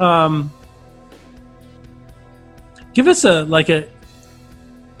 what? Give us an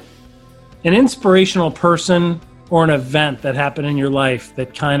inspirational person or an event that happened in your life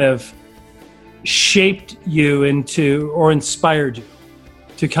that kind of shaped you into or inspired you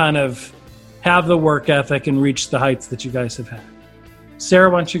to kind of have the work ethic and reach the heights that you guys have had. Sarah,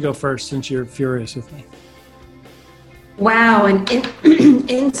 why don't you go first since you're furious with me? Wow, an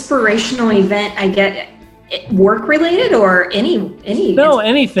inspirational event. I get work related or any. No,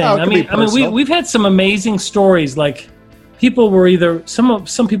 anything. Oh, I mean, we've had some amazing stories. Like people were either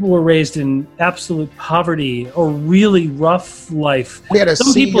some people were raised in absolute poverty or really rough life. We had a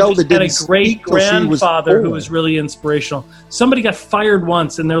Some people CEO just that had a didn't great speak till she was grandfather who born. was really inspirational. Somebody got fired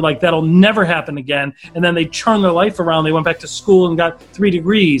once, and they're like, "That'll never happen again." And then they turned their life around. They went back to school and got 3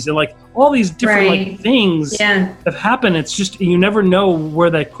 degrees, and like all these different Right. things Yeah. have happened. It's just you never know where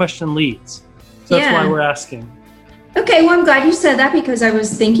that question leads. So that's why we're asking. Okay, well, I'm glad you said that because I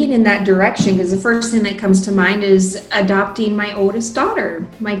was thinking in that direction because the first thing that comes to mind is adopting my oldest daughter.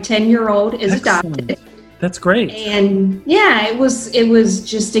 My 10-year-old is Excellent. adopted. That's great. And yeah, it was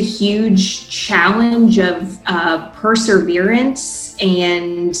just a huge challenge of perseverance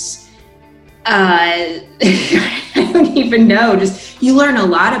and I don't even know. Just you learn a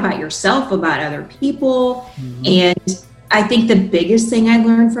lot about yourself, about other people, and I think the biggest thing I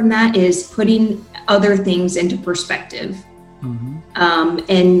learned from that is putting other things into perspective,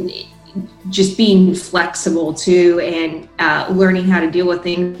 and just being flexible too, and learning how to deal with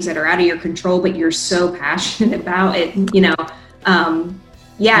things that are out of your control, but you're so passionate about it. Yeah.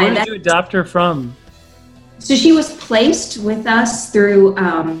 Where did you adopt her from? So she was placed with us through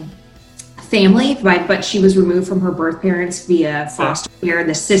family, but she was removed from her birth parents via foster care,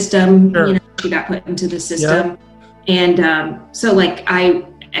 the system. Sure. She got put into the system. And so like I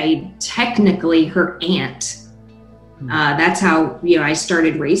technically her aunt, that's how, I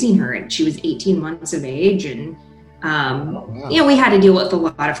started raising her, and she was 18 months of age. And, we had to deal with a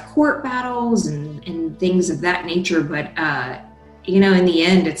lot of court battles and things of that nature. But, in the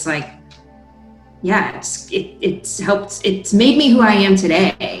end, it's like, it's helped. It's made me who I am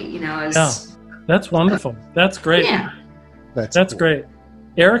today, That's wonderful. That's great. Yeah. That's cool. great.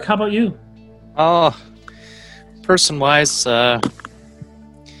 Eric, how about you? Oh, person-wise, a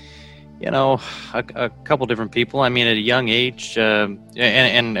couple different people. I mean, at a young age,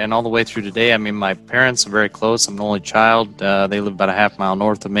 and all the way through today. I mean, my parents are very close. I'm an only child. They live about a half mile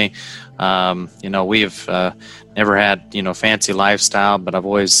north of me. We've never had fancy lifestyle, but I've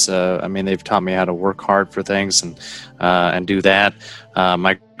always. They've taught me how to work hard for things and do that.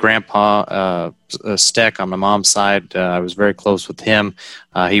 My grandpa Steck on my mom's side, I was very close with him.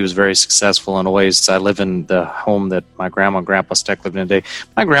 He was very successful in ways. I live in the home that my grandma and grandpa Steck lived in today.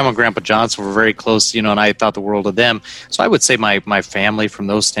 My grandma and grandpa Johnson were very close, and I thought the world of them. So I would say my family, from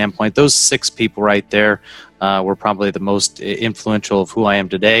those standpoint, those 6 people right there were probably the most influential of who I am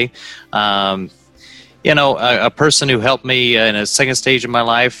today. A person who helped me in a second stage of my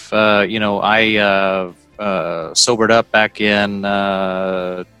life, I sobered up back in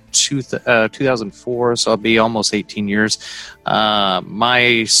 2004, so I'll be almost 18 years.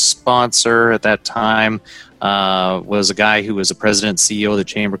 My sponsor at that time was a guy who was the president and CEO of the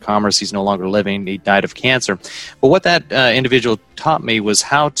Chamber of Commerce. He's no longer living. He died of cancer. But what that individual taught me was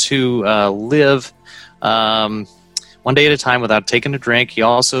how to live one day at a time without taking a drink. He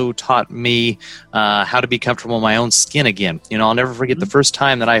also taught me how to be comfortable in my own skin again. I'll never forget the first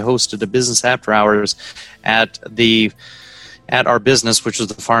time that I hosted a business after hours at our business, which was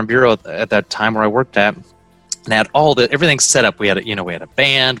the Farm Bureau at that time where I worked at. And had everything set up. We had a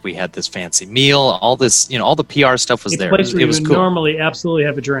band, we had this fancy meal, all this, all the PR stuff was there. Place where it was you cool. normally absolutely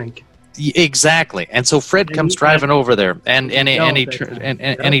have a drink. Exactly. And so Fred comes driving over there, and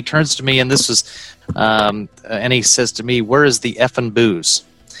he turns to me, and this was, and he says to me, "Where is the effing booze?"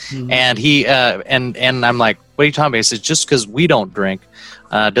 Mm-hmm. And he and I'm like, "What are you talking about?" He says, "Just because we don't drink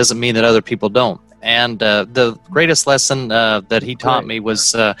doesn't mean that other people don't." And the greatest lesson that he taught me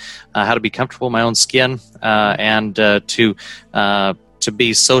was how to be comfortable in my own skin and to to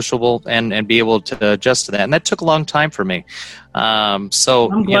be sociable and be able to adjust to that. And that took a long time for me.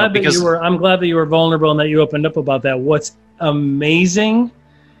 So I'm glad that you were vulnerable and that you opened up about that. What's amazing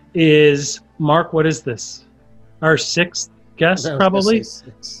is, Mark, what is this? Our sixth guest, probably?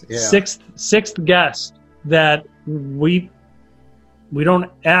 Sixth guest that we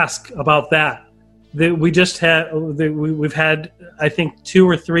don't ask about that. We've had, I think, 2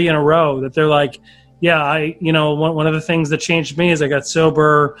 or 3 in a row that they're like, yeah, one of the things that changed me is I got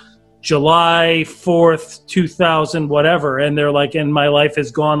sober July 4th, 2000, whatever. And they're like, and my life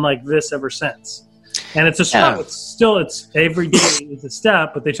has gone like this ever since. And it's a step. Yeah. It's every day is a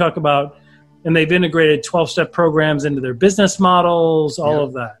step, but they talk about, and they've integrated 12-step programs into their business models, all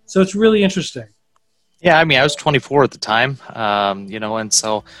of that. So it's really interesting. Yeah, I mean, I was 24 at the time, and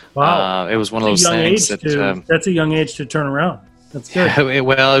so it was one of those things that's a young age to turn around. That's good. It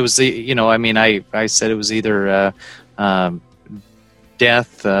was I said it was either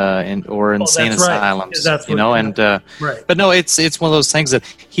death or insane asylums, right. But no, it's one of those things that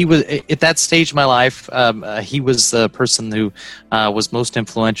he was at that stage of my life. He was the person who was most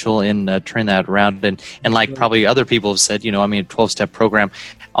influential in turning that around, and like probably other people have said, a 12-step program.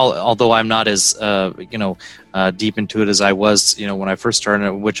 Although I'm not as deep into it as I was, when I first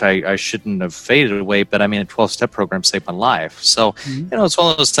started, which I shouldn't have faded away. But a 12-step program saved my life. So it's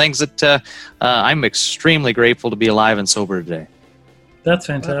one of those things that I'm extremely grateful to be alive and sober today. That's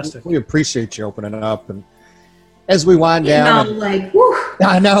fantastic. We appreciate you opening up, and as we wind down,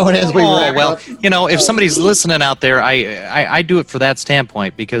 I know, and as we wrap up, if somebody's listening out there, I do it for that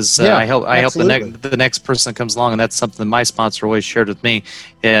standpoint because I help the next person that comes along, and that's something that my sponsor always shared with me.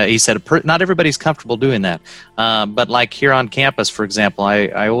 He said, not everybody's comfortable doing that, but like here on campus, for example,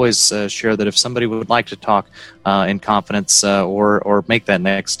 I always share that if somebody would like to talk in confidence or make that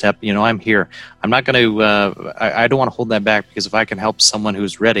next step, I'm here. I'm not going to. I don't want to hold that back, because if I can help someone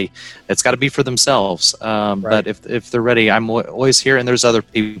who's ready, it's got to be for themselves. But if they're ready, I'm always here, and there's other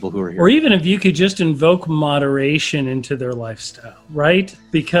people who are here. Or even if you could just invoke moderation into their lifestyle, right?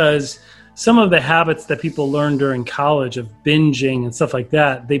 Because some of the habits that people learn during college of binging and stuff like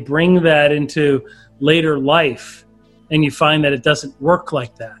that, they bring that into later life, and you find that it doesn't work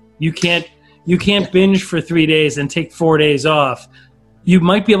like that. You can't binge for 3 days and take 4 days off. You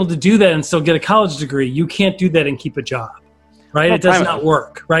might be able to do that and still get a college degree. You can't do that and keep a job, right? It does not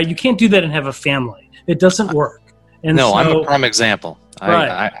work, right? You can't do that and have a family. It doesn't work. And I'm a prime example.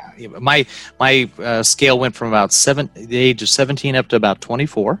 Right. My scale went from about the age of 17 up to about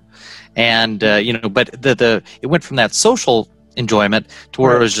 24, and but it went from that social enjoyment to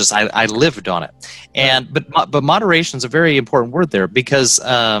where it was just I lived on it, and but moderation is a very important word there, because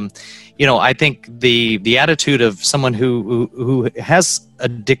I think the attitude of someone who has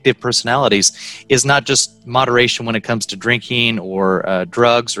addictive personalities is not just moderation when it comes to drinking or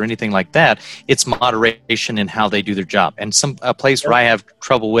drugs or anything like that. It's moderation in how they do their job. And a place where I have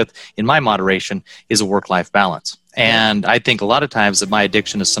trouble with in my moderation is a work-life balance. And I think a lot of times that my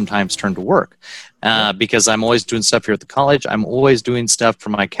addiction is sometimes turned to work because I'm always doing stuff here at the college. I'm always doing stuff for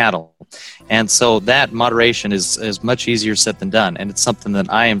my cattle. And so that moderation is much easier said than done. And it's something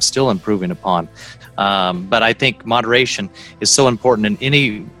that I am still improving upon. But I think moderation is so important in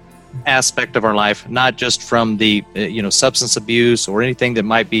any aspect of our life, not just from the substance abuse or anything that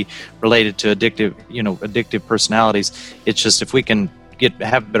might be related to addictive personalities. It's just if we can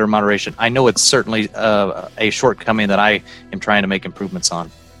have better moderation. I know it's certainly a shortcoming that I am trying to make improvements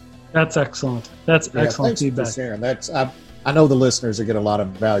on. That's excellent. That's excellent feedback. For sharing. I know the listeners will get a lot of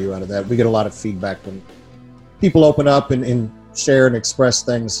value out of that. We get a lot of feedback when people open up and share and express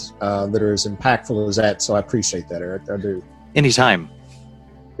things that are as impactful as that. So I appreciate that, Eric. I do. Anytime.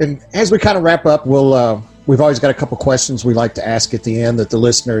 And as we kind of wrap up, we've always got a couple questions we like to ask at the end that the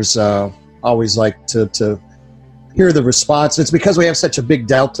listeners always like to hear the response. It's because we have such a big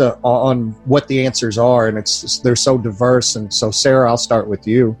delta on what the answers are, and they're so diverse. And so, Sarah, I'll start with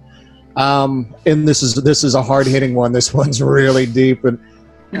you. And this is a hard-hitting one. This one's really deep. And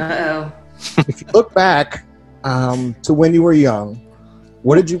if you look back to when you were young,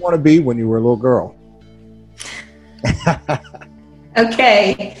 what did you want to be when you were a little girl?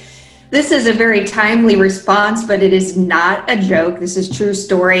 Okay. This is a very timely response, but it is not a joke. This is true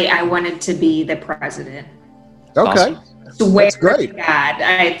story. I wanted to be the president. Okay. That's great. God,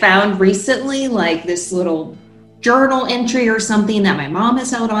 I found recently this little journal entry or something that my mom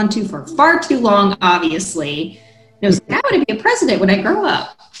has held on to for far too long, obviously. It was I want to be a president when I grow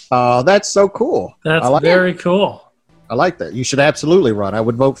up. Oh, that's so cool. That's very cool. I like that. You should absolutely run. I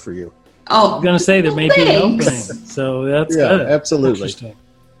would vote for you. Oh, I'm going to say there may be an opening. So that's good. Absolutely. Interesting.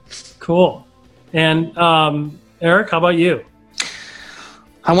 Cool. And Eric, how about you?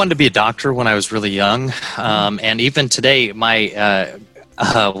 I wanted to be a doctor when I was really young, and even today,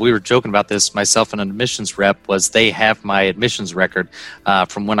 we were joking about this. Myself and an admissions rep they have my admissions record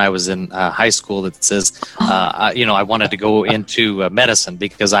from when I was in high school that says, I wanted to go into medicine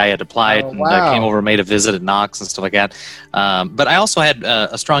because I had applied and came over and made a visit at Knox and stuff like that. But I also had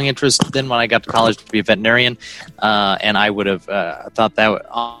a strong interest then when I got to college to be a veterinarian, and I would have thought that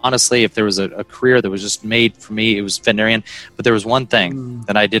honestly, if there was a career that was just made for me, it was veterinarian. But there was one thing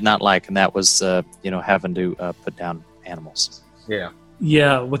that I did not like, and that was having to put down animals. Yeah.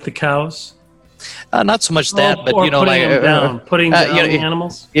 Yeah, with the cows. Not so much that, but putting down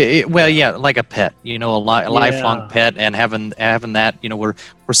animals. Like a pet, a lifelong pet, and having that, where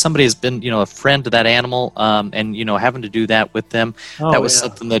somebody has been, a friend to that animal, and having to do that with them, that was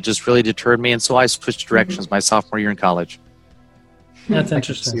something that just really deterred me, and so I switched directions my sophomore year in college. That's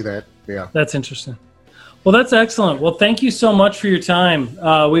interesting. I can see that. Yeah, that's interesting. Well, that's excellent. Well, thank you so much for your time.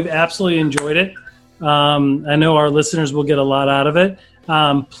 We've absolutely enjoyed it. I know our listeners will get a lot out of it.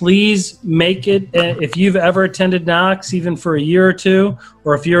 Please make it, if you've ever attended Knox, even for a year or two,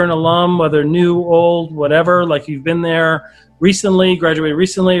 or if you're an alum, whether new, old, whatever, like you've been there recently, graduated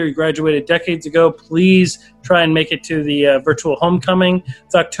recently, or you graduated decades ago, please try and make it to the virtual homecoming.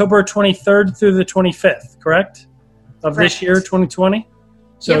 It's October 23rd through the 25th, correct? Of this year, 2020?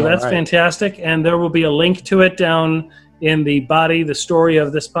 So that's fantastic. And there will be a link to it down in the body, the story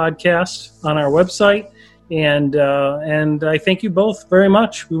of this podcast on our website. And I thank you both very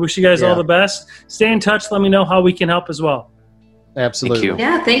much. We wish you guys all the best. Stay in touch. Let me know how we can help as well. Absolutely. Thank you.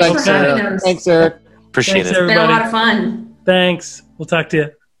 Yeah, thanks for having us. Thanks, Eric. Appreciate it. It's been a lot of fun. Thanks. We'll talk to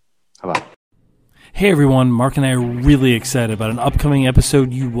you. Bye-bye. Hey everyone, Mark and I are really excited about an upcoming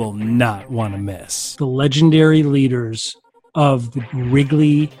episode you will not want to miss. The legendary leaders of the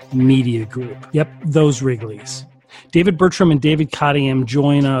Wrigley Media Group. Yep, those Wrigleys. David Bertram and David Cottingham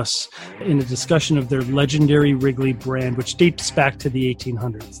join us in a discussion of their legendary Wrigley brand, which dates back to the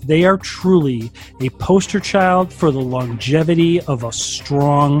 1800s. They are truly a poster child for the longevity of a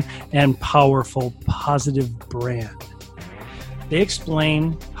strong and powerful, positive brand. They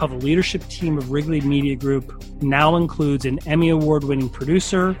explain how the leadership team of Wrigley Media Group now includes an Emmy Award-winning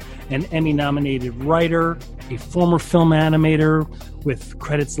producer, an Emmy-nominated writer, a former film animator with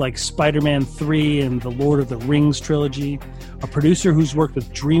credits like Spider-Man 3 and the Lord of the Rings trilogy, a producer who's worked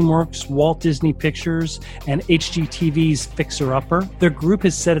with DreamWorks, Walt Disney Pictures, and HGTV's Fixer Upper. Their group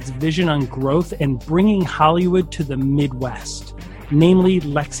has set its vision on growth and bringing Hollywood to the Midwest, namely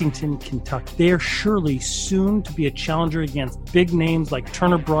Lexington, Kentucky. They are surely soon to be a challenger against big names like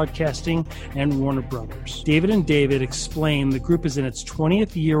Turner Broadcasting and Warner Brothers. David and David explain the group is in its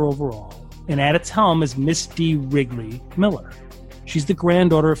 20th year overall, and at its helm is Miss D. Wrigley Miller. She's the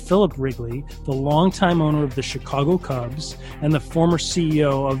granddaughter of Philip Wrigley, the longtime owner of the Chicago Cubs and the former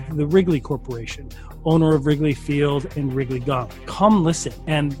CEO of the Wrigley Corporation, owner of Wrigley Field and Wrigley Gauntlet. Come listen,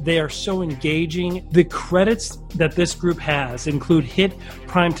 and they are so engaging. The credits that this group has include hit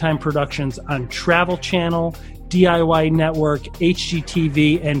primetime productions on Travel Channel, DIY Network,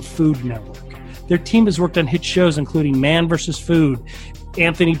 HGTV, and Food Network. Their team has worked on hit shows including Man vs. Food,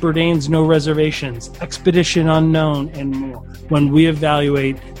 Anthony Bourdain's No Reservations, Expedition Unknown, and more, when we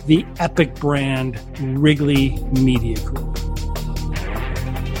evaluate the epic brand Wrigley Media Group.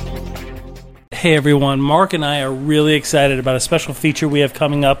 Hey everyone, Mark and I are really excited about a special feature we have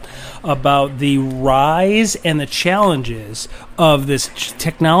coming up about the rise and the challenges of this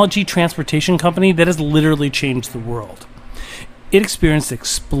technology transportation company that has literally changed the world. It experienced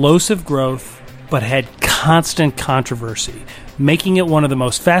explosive growth but had constant controversy, making it one of the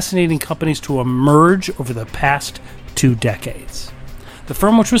most fascinating companies to emerge over the past 2 decades. The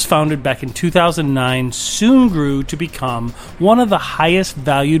firm, which was founded back in 2009, soon grew to become one of the highest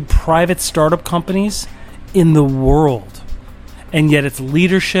valued private startup companies in the world. And yet its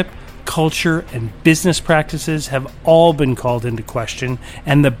leadership, culture, and business practices have all been called into question,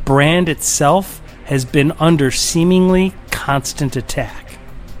 and the brand itself has been under seemingly constant attack.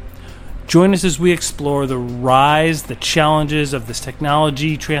 Join us as we explore the rise, the challenges of this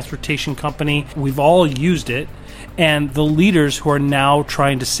technology transportation company. We've all used it, and the leaders who are now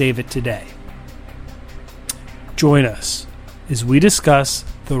trying to save it today. Join us as we discuss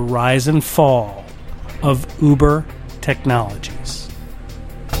the rise and fall of Uber Technologies.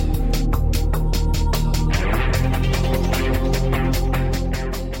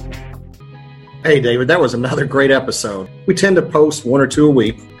 Hey, David, that was another great episode. We tend to post 1 or 2 a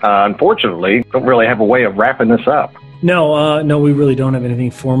week. Unfortunately, don't really have a way of wrapping this up. No, we really don't have anything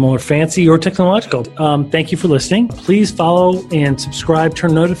formal or fancy or technological. Thank you for listening. Please follow and subscribe,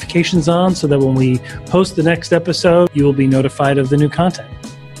 turn notifications on so that when we post the next episode, you will be notified of the new content.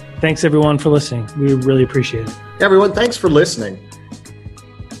 Thanks, everyone, for listening. We really appreciate it. Everyone, thanks for listening.